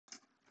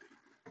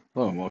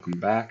Hello and welcome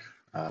back.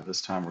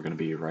 This time we're going to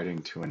be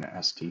writing to an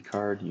SD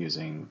card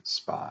using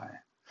SPI.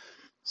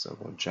 So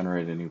we'll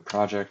generate a new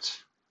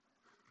project.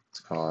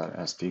 Let's call it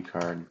SD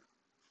card.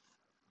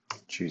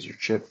 Choose your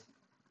chip.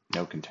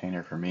 No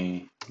container for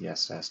me.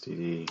 Yes to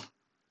STD.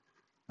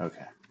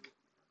 Okay.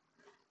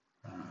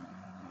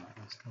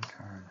 SD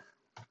card.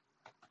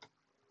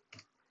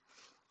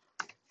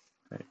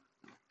 Great.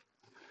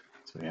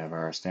 So we have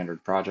our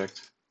standard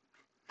project.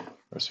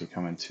 First we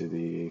come into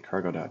the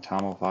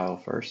cargo.toml file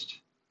first.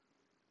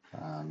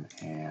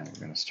 And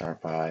we're going to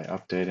start by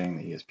updating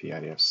the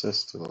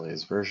ESP32-C3 to the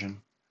latest version.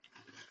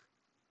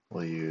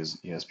 We'll use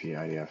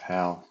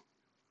ESP32-HAL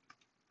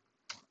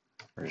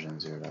version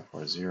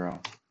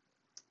 0.40.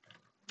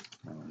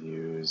 And we'll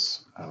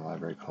use a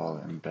library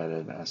called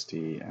embedded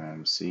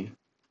SDMMC,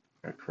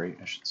 or crate,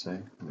 I should say,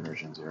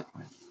 version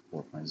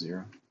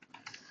 0.4.0.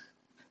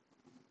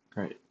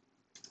 Great.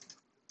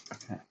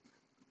 Okay.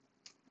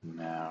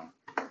 Now,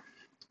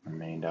 our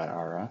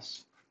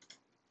main.rs.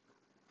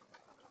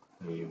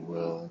 We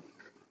will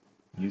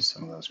use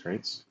some of those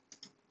crates.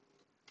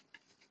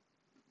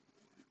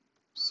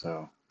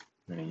 So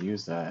we're going to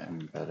use that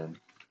embedded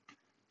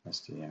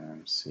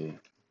SDMMC.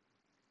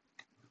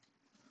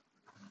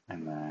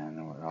 And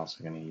then we're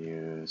also going to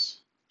use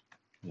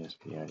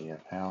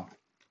ESP32-HAL,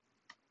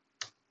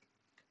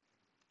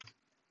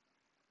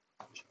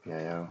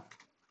 GPIO,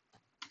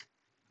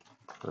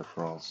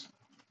 peripherals,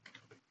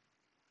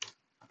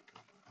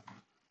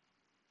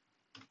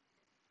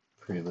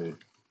 prelude,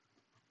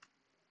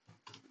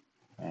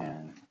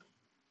 and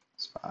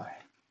SPI.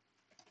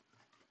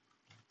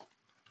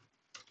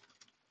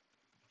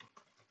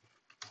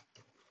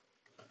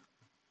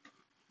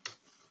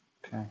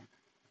 Okay.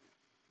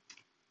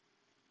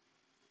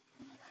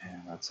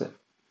 And that's it.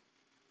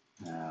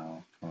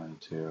 Now go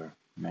into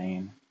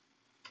main,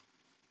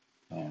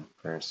 and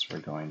first we're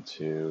going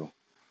to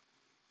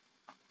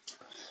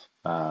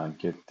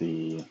get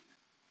the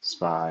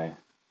SPI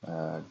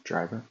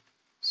driver.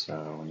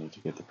 So we need to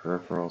get the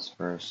peripherals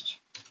first.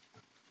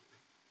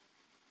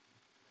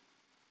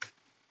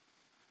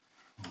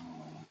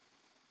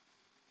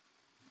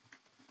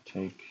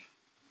 Take,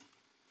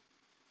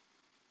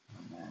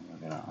 and then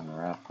we're going to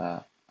unwrap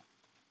that.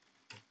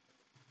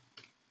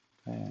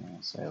 Okay, and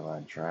I'll say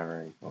let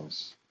driver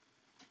equals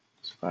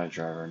SPI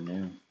driver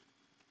new.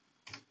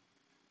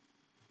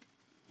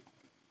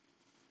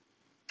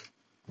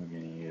 We're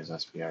going to use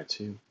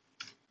SPI2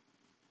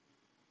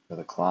 for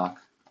the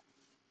clock.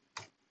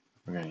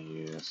 We're going to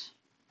use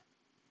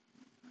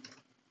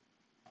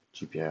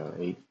GPIO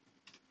 8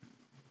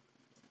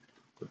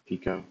 for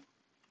Pico.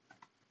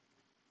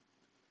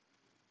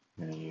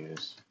 We're going to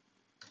use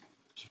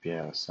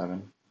GPIO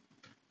 7.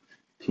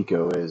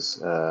 Pico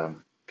is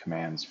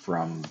commands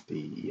from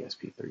the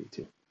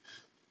ESP32.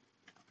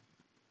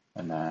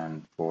 And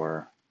then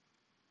for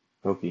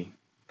Pokey,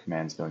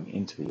 commands going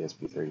into the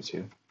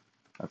ESP32.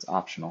 That's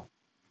optional.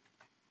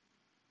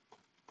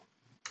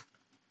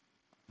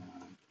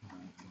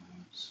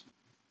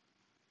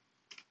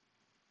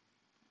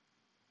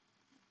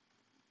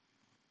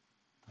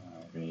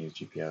 We're going to use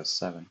GPIO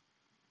 7.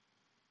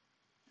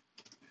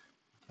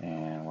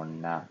 And we're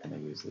not going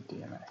to use the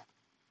DMA.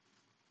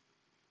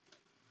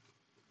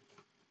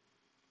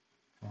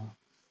 Okay.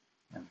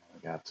 And we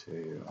got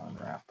to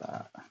unwrap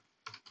that.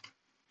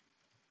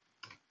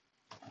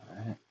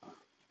 Alright,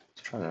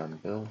 let's try that on the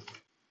build.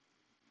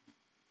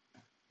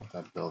 Let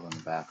that build in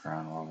the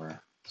background while we're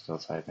still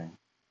typing.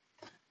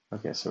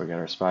 Okay, so we got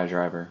our SPI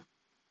driver.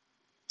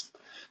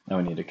 Now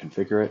we need to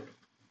configure it.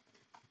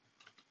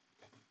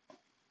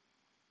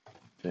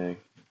 Config.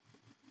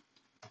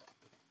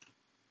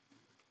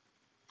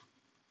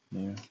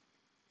 New.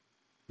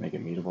 Make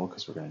it mutable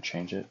because we're going to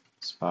change it.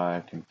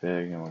 SPI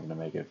config, and we're going to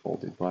make it full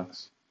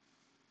duplex.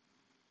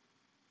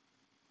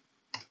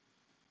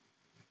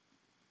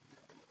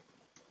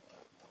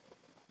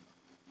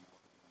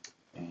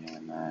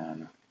 And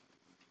then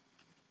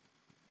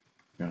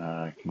we're going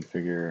to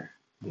configure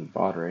the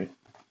baud rate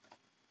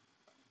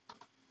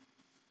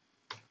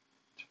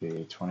to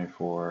be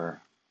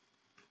 24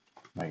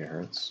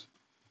 megahertz.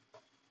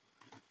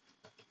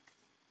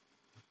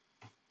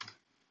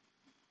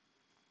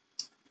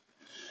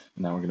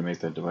 And then we're going to make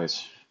the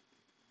device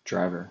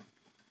driver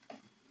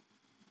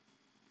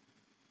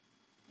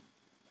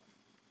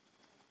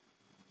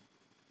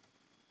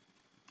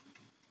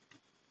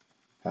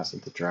pass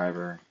it the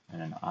driver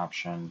and an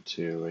option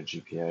to a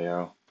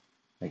GPIO.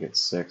 Make it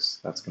 6.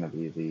 That's going to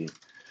be the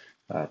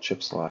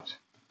chip select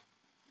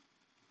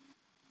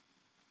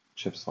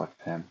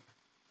pin.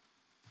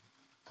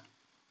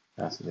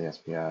 Pass it the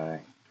SPI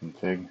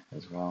config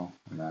as well,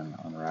 and then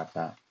unwrap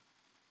that.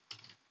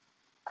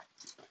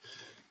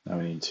 Now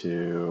we need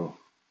to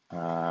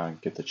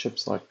get the chip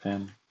select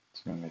pin.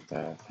 So we're going to make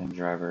that pin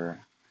driver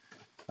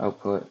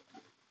output,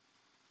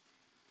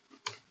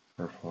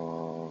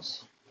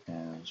 peripherals,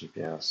 and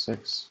GPIO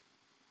 6.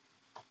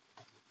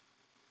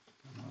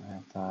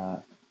 Unwrap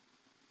that.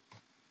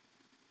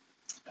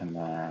 And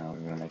then we're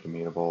going to make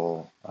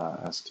immutable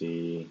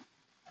SDMMC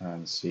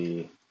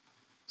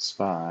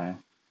SPI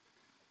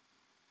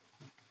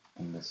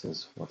and this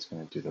is what's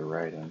going to do the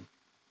writing.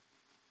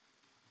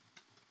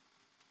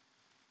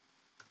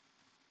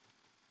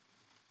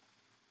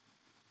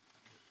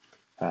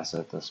 Pass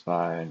it the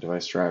SPI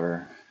device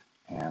driver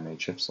and the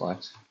chip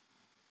select.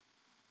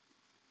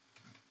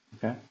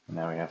 Okay, and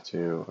now we have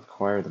to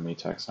acquire the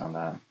mutex on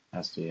that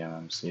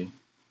SDMMC.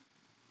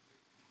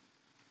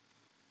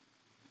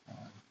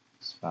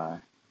 SPI.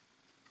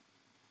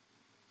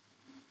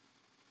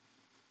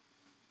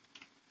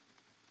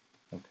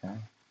 Okay.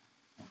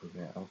 If we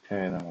get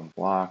okay, then we'll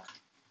block.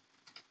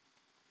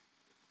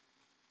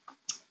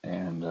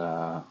 And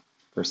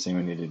first thing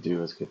we need to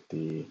do is get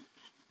the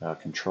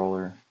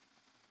controller.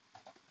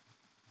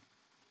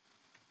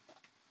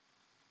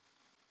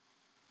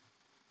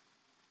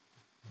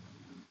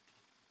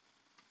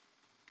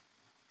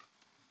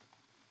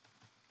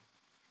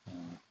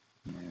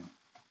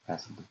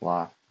 Pass it the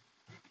block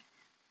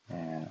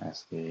and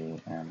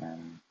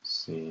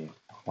SDMMC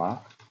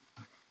clock.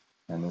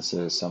 And this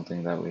is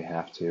something that we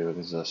have to,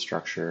 this is a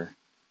structure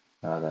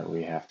that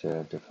we have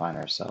to define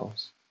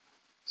ourselves.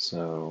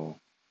 So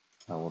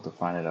we'll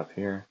define it up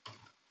here,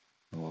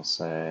 and we'll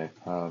say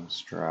pub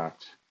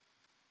struct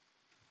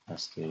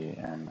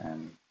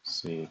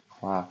SDMMC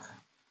clock,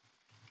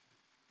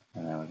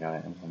 and then we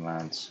got to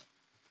implement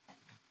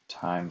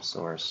time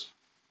source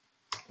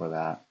for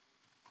that.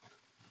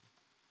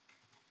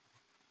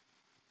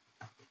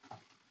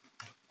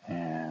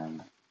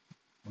 And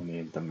we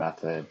need the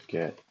method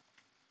get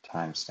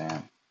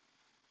timestamp.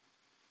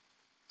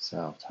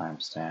 So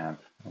timestamp,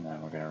 and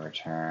then we're going to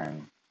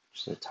return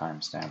just a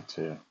timestamp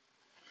to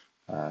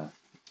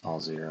all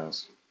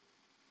zeros.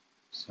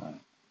 So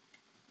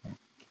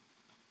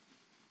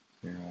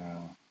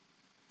 0,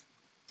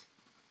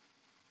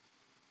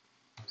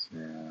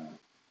 0.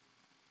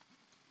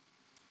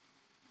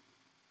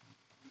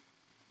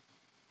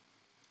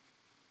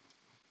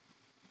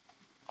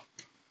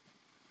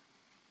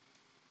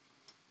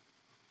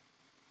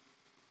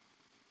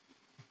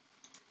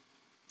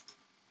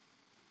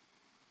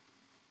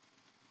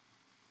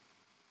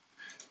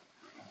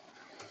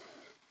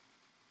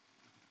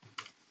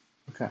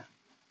 Okay.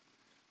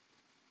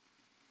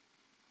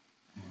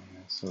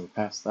 So we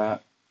pass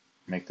that,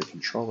 make the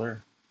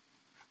controller,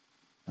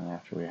 and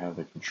after we have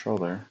the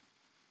controller,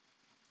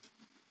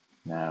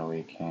 now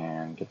we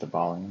can get the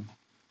volume.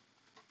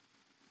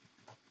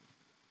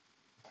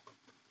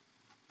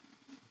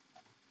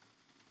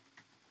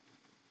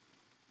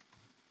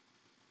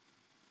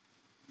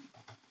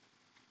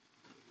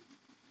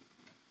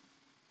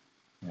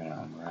 I'm going to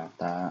unwrap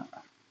that.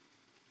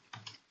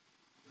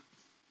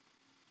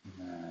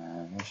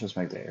 And let's just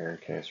make the error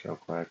case real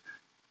quick.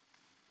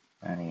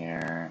 Any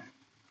error,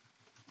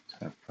 it's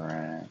going to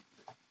print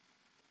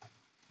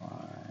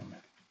line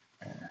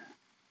error.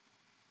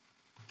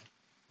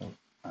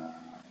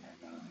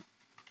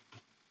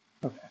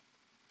 Okay, let's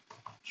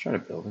try to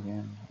build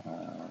again.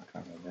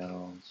 Copy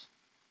builds.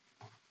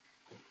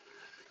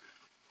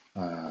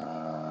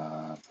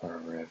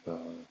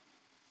 Peripheral.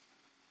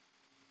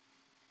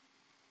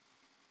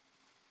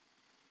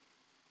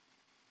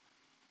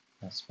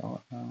 Let's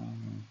spell it.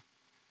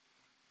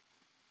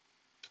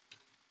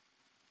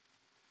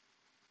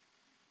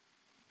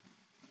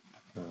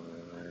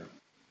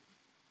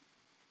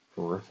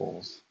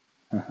 Peripherals.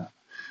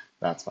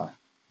 That's fine.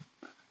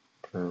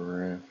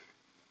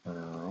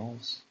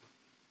 Peripherals.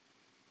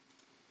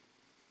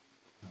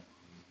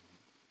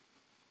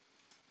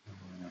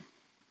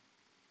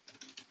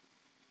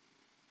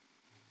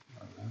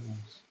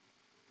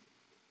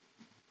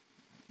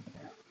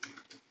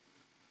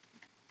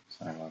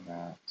 Sorry about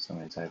that. So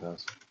many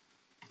typos.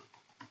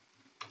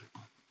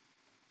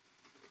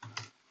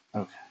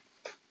 Okay.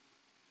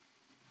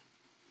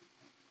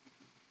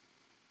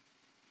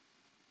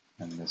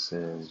 And this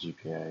is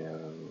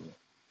GPIO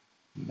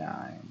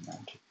 9,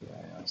 not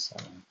GPIO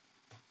 7.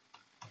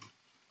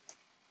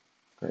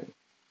 Great.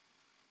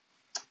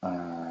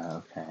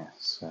 Okay,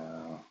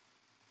 so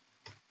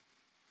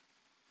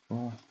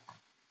cool.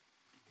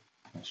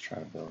 Let's try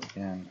to build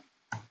again.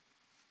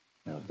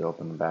 It'll build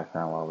in the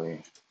background while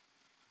we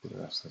do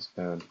the rest of this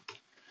code.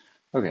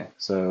 Okay,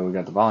 so we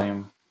got the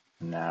volume,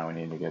 and now we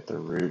need to get the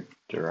root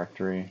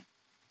directory.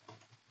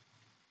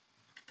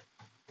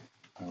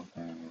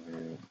 Open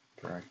root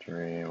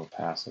directory, we'll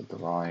pass it the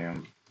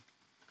volume.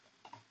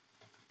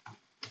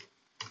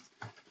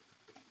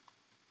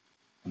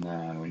 And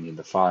then we need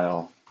the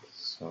file,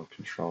 so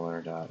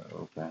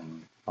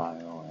controller.open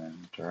file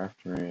and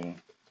directory.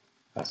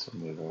 Pass it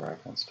with a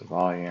reference to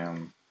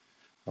volume,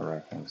 a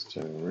reference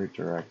to root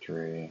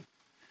directory.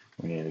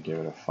 We need to give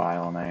it a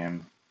file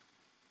name,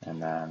 and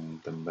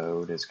then the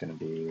mode is going to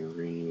be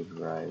read,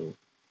 write,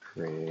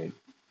 create,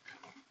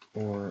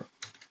 or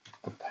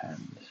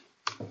append.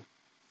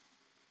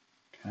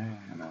 Okay,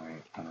 and then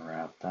we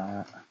unwrap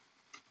that.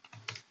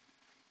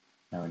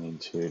 Now we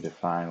need to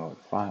define what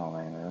the file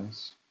name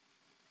is.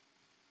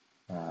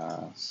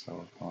 So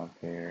we'll come up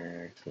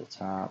here to the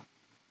top,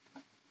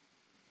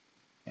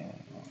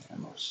 and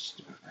let's just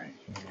do it right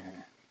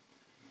here.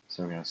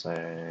 So we're going to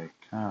say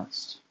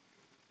const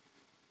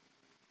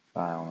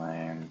file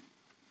name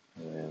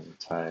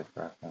type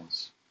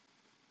reference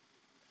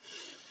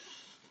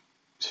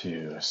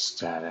to a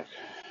static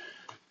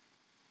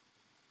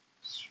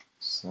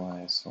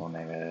slice. We'll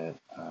name it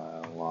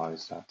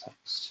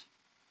logs.text.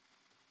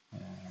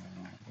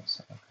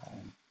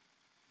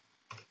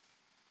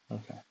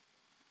 Okay,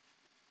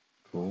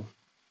 cool.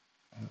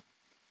 Okay,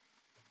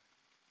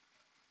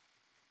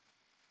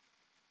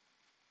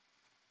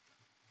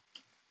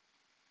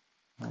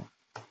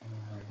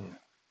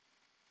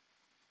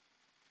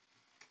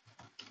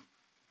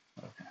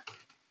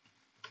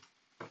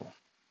 cool.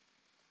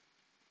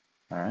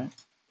 All right,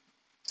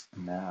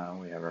 now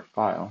we have our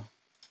file.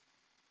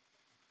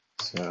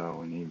 So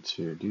we need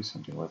to do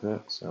something with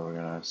it. So we're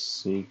going to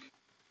seek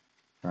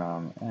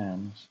from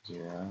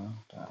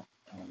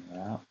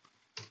n0.nroute.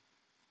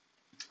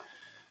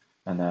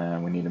 And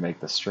then we need to make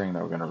the string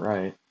that we're going to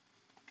write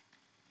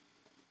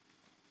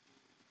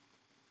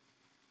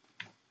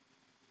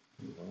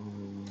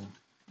low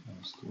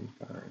SD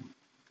card.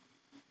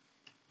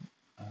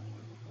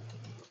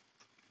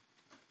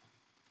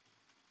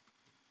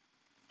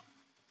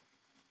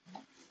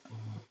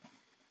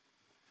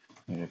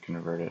 Need to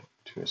convert it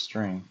to a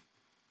string.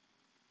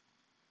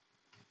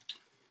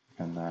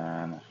 And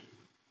then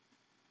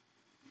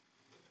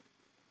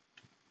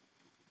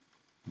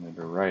we need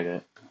to write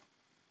it.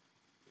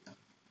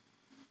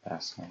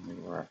 Passing a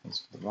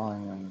reference to the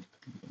volume,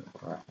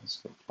 a reference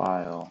to the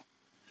file,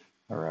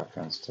 a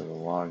reference to the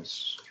log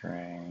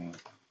string.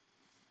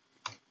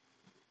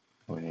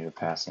 We need to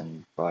pass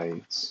in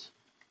bytes,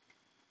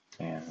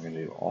 and we're going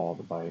to do all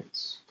the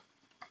bytes.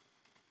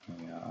 I'm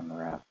going to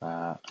unwrap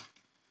that.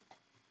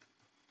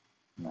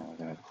 And then we're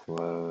going to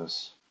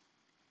close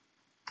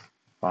the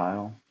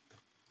file.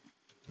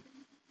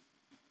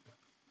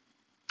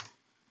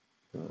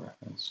 The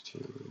reference to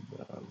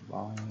the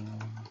volume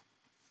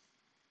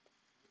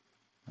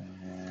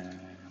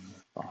and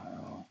the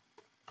file.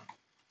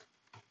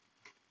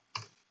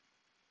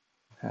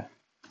 Okay,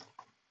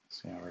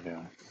 see how we're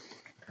doing.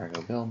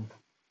 Cargo build.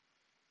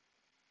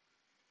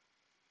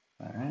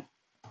 All right,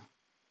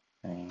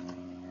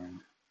 and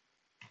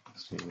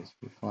let's do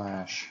USB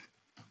flash.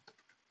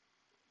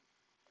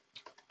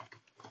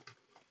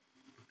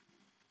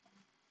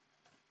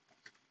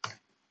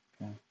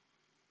 Okay.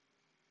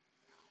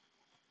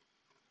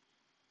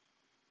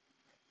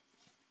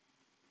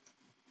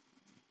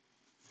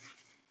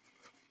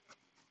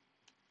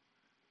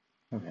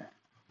 Okay,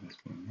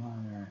 USB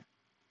monitor.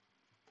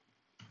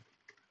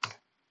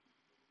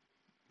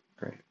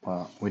 Great.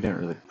 Well, we didn't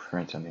really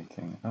print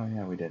anything. Oh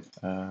yeah, we did.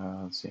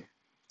 Let's see.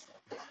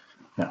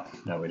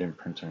 No, we didn't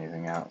print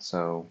anything out.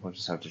 So we'll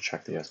just have to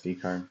check the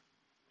SD card.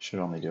 Should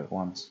only do it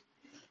once.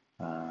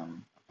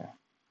 Okay.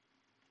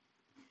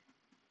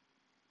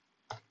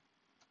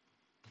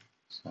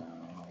 So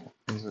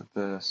exit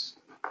this.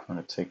 I'm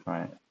going to take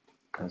my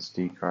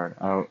SD card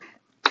out.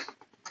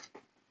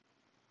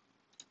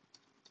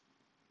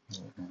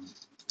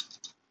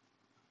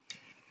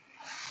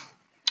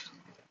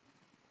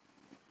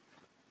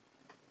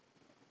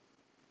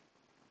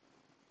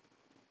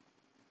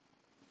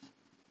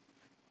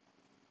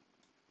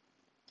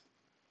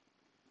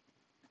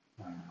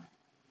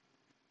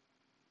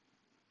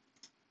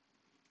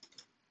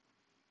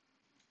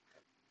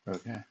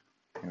 Okay,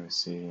 here we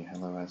see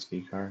hello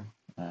SD card.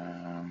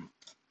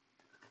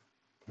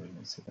 We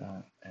can see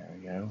that. There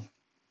we go.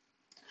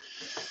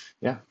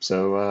 Yeah,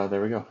 so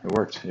there we go. It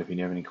worked. If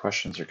you have any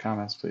questions or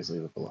comments, please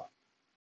leave it below.